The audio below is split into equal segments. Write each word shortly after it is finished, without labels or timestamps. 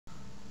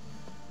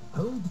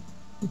Hold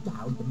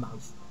down the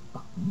mouse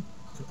button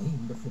to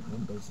aim the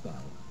flipendo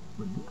spell.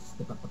 Release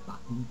the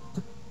button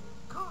to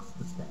cast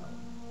the spell.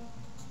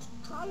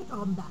 Try it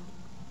on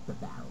the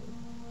barrel.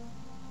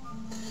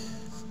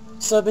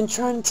 So I've been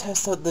trying to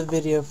test out the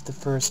video for the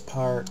first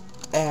part,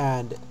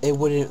 and it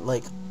wouldn't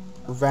like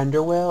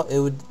render well.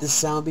 The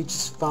sound would be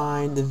just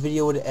fine, the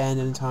video would end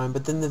in time,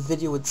 but then the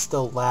video would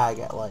still lag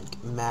at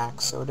like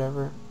max or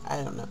whatever.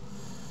 I don't know.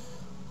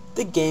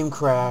 The game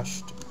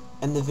crashed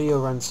and the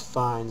video runs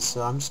fine,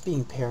 so I'm just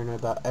being paranoid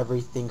about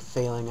everything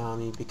failing on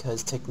me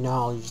because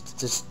technology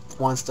just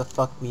wants to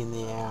fuck me in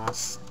the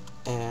ass.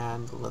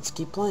 And let's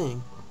keep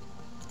playing.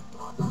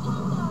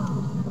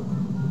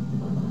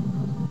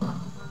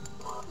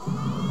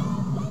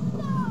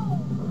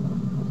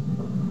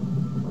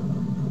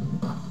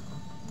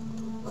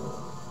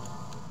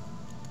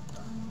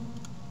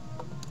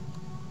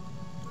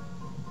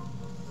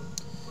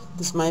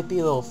 This might be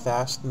a little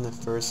faster than the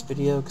first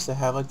video because I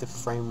have like the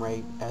frame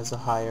rate as a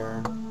higher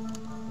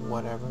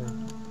whatever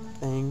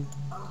thing.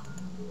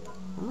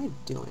 What am I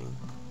doing?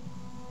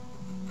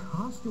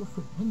 Cast your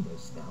flipendo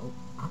spell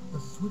at the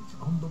switch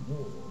on the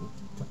wall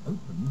to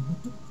open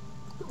the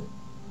door.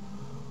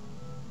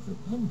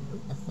 Flipendo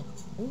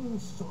affects all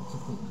sorts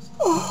of things.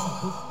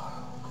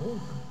 Call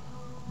them.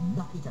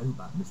 Knock it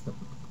over, Mr.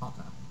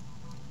 Potter.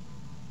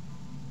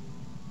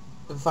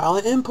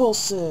 Violent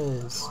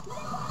impulses!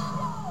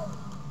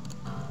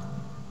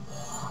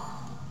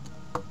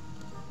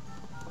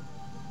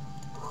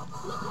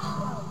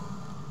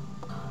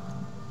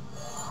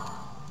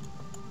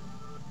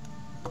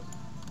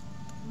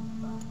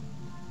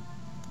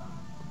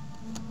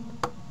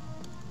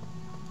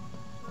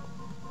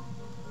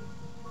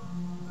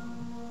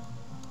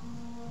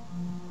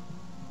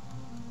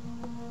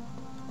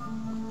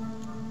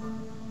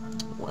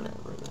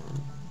 Whatever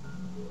then.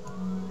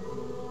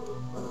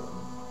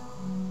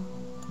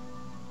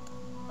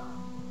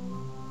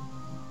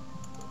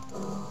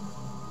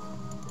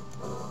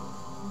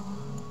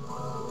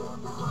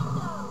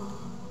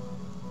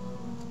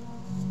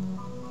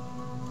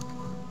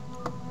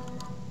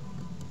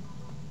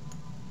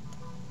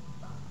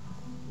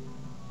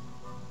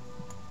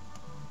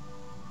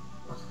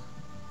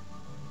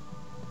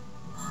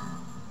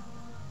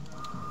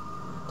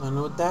 Don't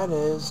know what that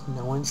is.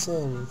 No one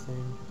said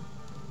anything.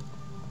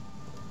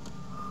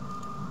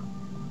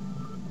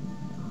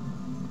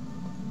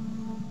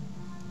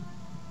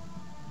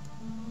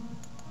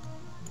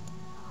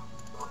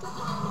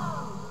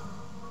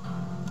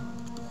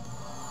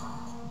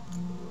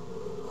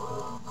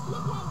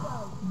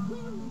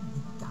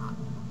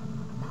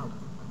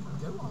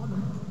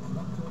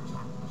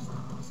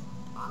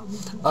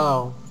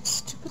 Oh,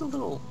 stupid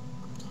little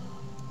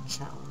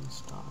challenge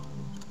stars.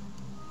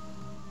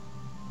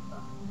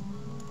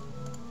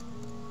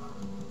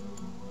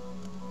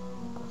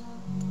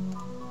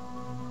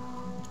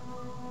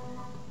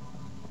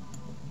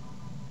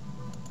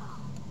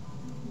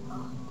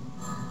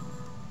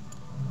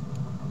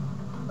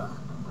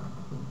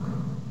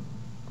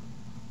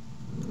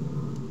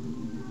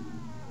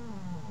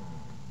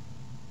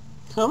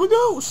 I'm a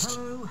ghost!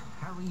 Hello,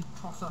 Harry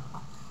Potter.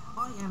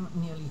 I am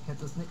Nearly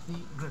Headless Nick, the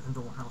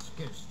Gryffindor House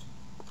Ghost.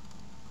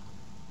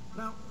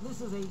 Now,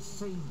 this is a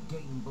save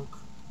game book.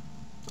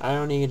 I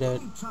don't need it.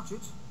 When you touch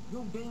it,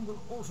 your game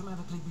will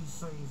automatically be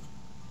saved.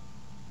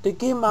 The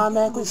game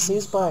automatically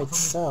saves by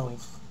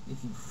itself.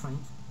 If you faint.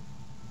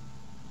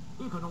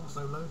 You can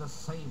also load a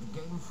saved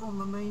game from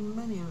the main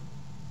menu.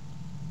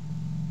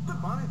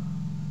 Goodbye.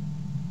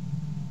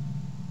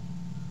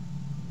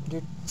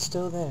 You're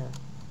still there.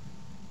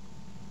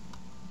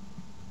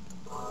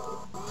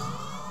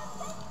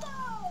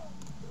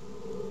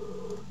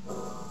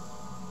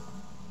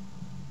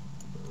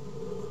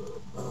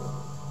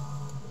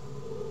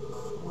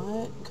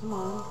 What? Come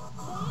on.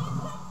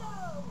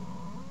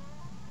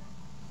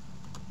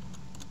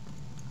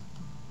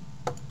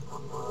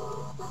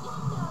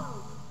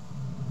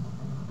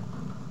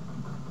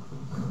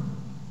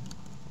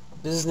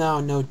 This is now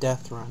a no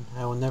death run.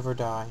 I will never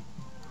die.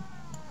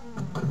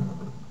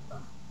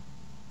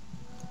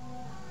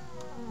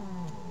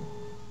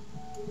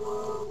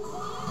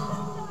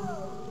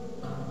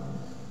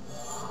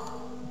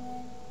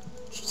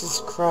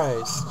 Jesus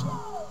Christ.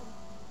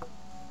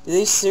 Did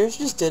they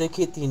seriously just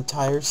dedicate the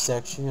entire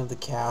section of the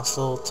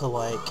castle to,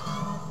 like,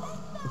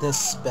 this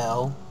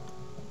spell?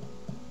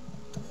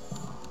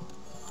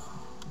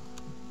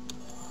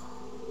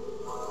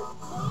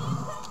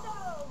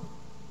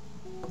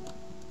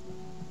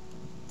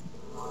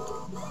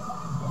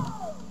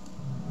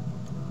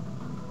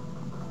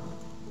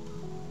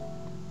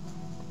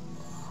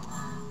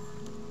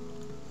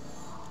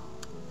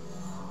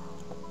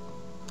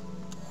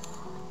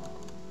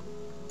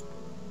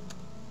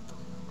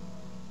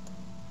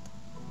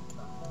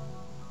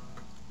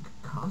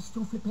 Cast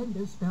your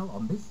flipendo spell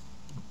on this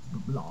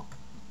block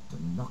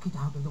to knock it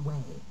out of the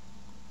way.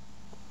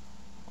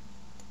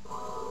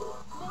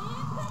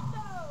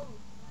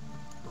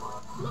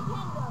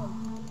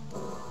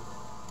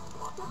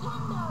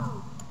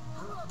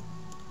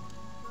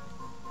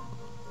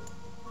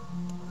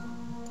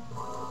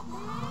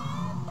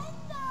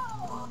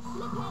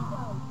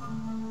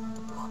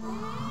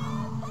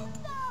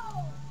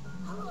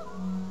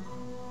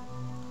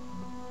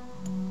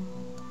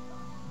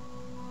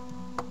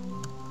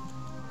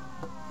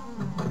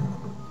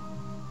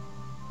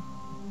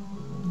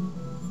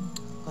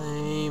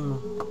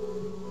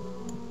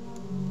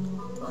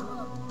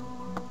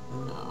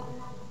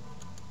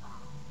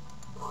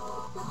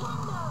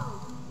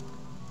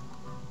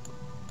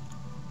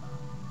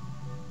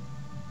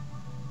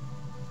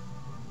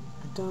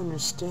 don't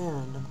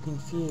understand. I'm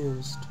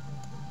confused.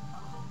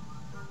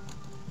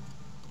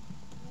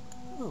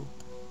 Oh.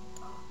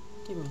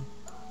 Give me.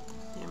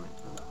 Damn it.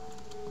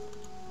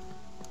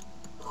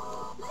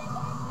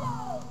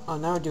 Oh,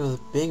 now we're dealing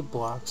with big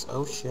blocks.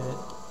 Oh shit.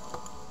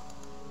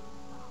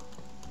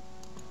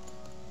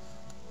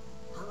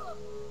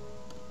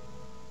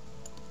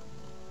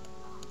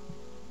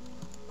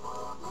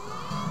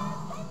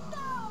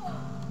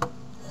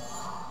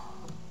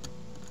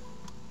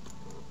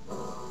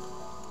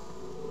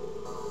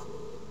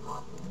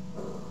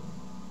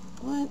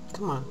 What?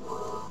 Come on.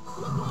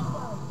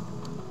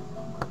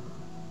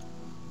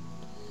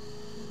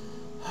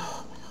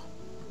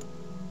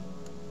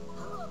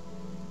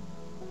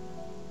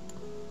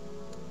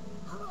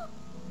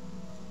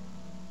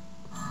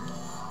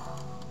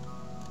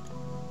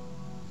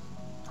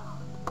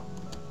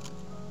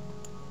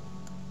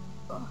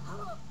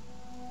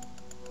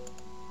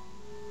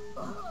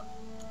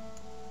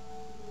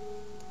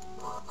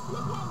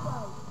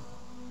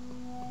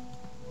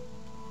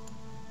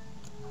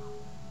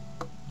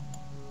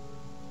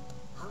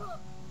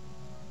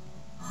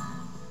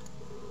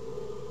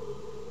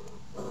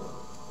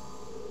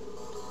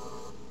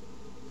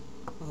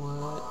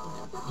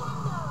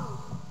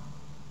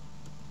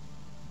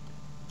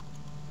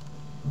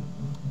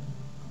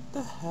 What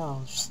the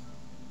hell? Just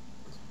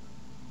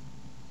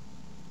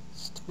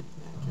stupid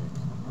magic.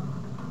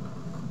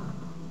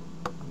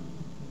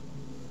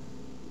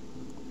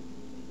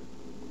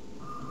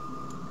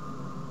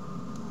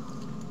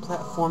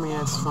 Platforming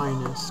at its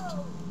finest.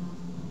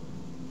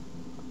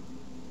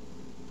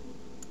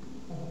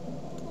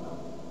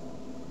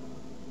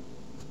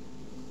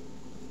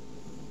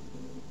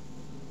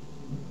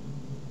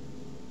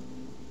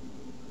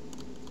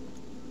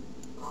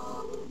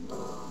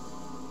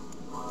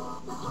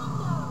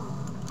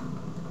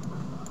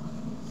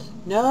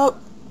 Nope.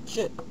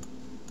 Shit.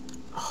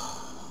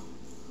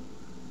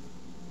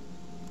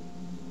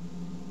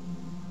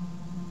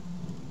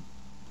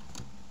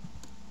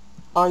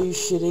 Are you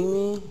shitting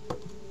me?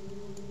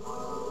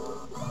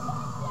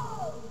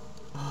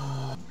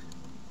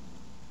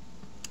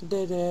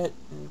 Did it.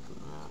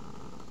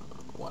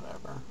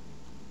 Whatever.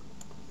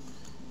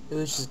 It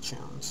was just a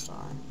challenge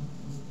star.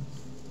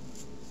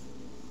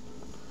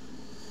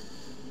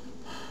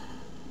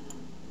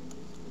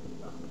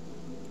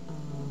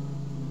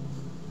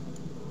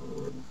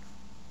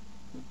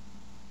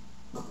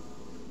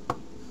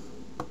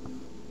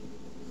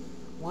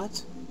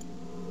 What?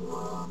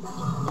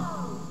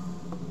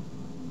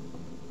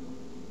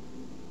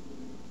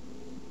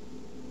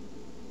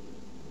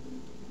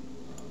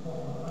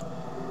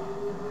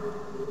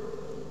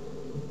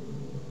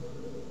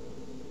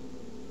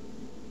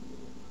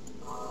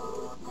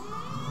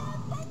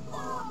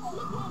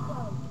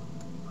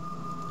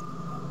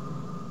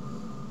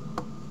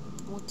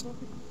 What's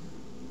over?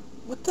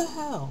 What the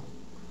hell?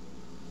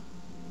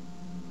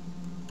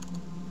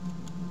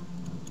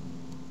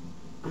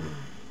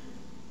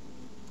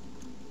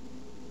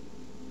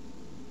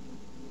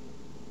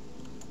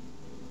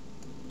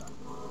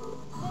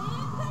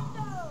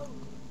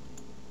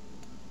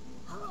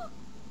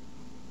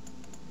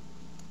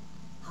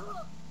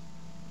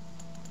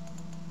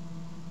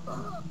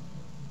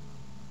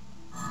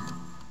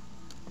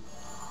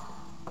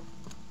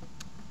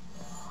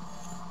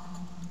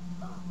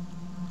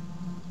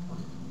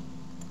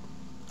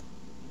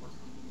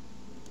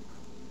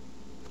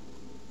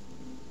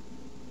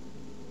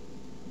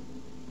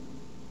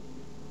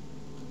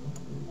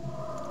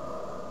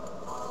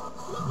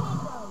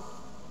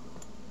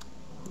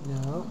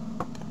 No.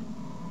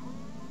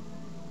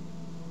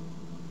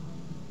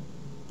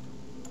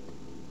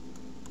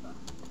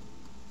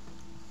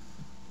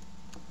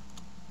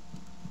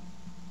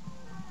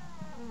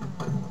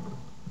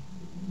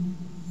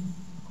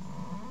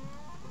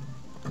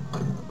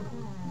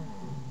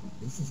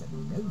 This is a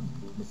no,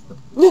 Mr.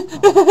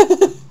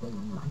 They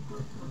like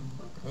to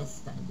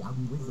pester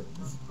young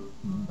wizards.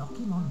 Knock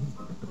him on his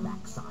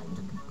backside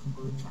to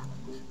complete the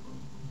challenge.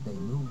 They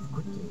move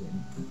quickly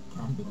and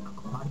can be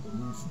quite a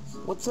nuisance.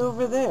 What's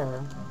over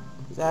there?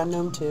 Is that a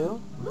gnome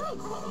too?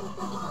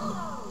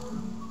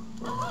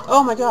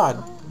 Oh my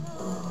god!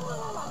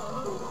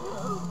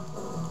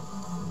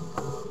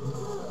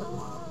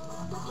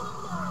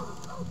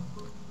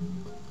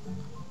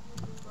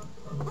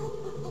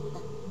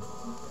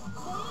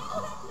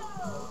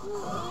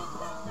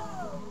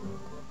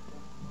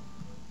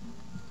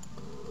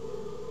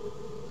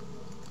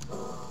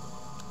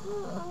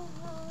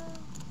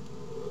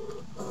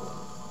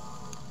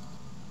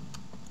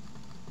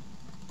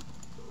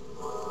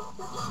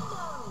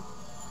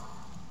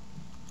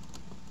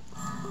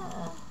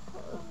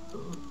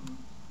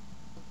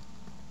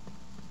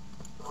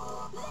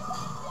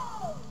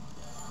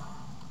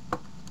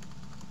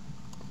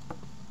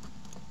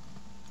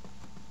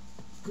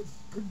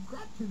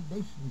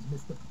 Congratulations,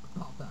 Mr.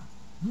 Potter.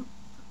 You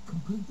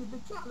completed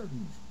the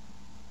challenge.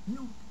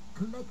 You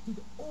collected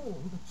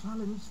all the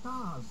challenge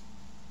stars.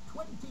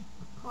 20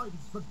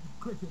 points for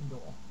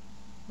Gryffindor.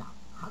 Now,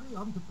 hurry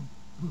on to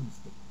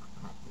broomstick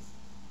practice.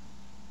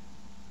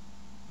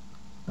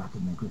 Back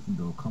in their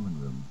Gryffindor common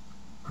room,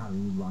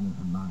 Harry, Ron and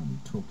Hermione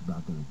talked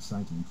about their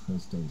exciting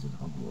first days at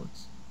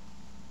Hogwarts.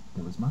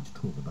 There was much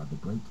talk about the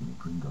break-in at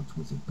Gringotts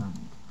Wizard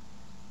Bank,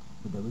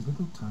 but there was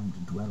little time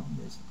to dwell on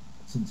this,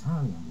 since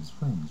Harry and his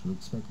friends were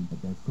expecting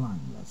at their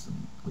flying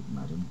lesson with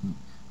Madame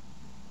Hooch.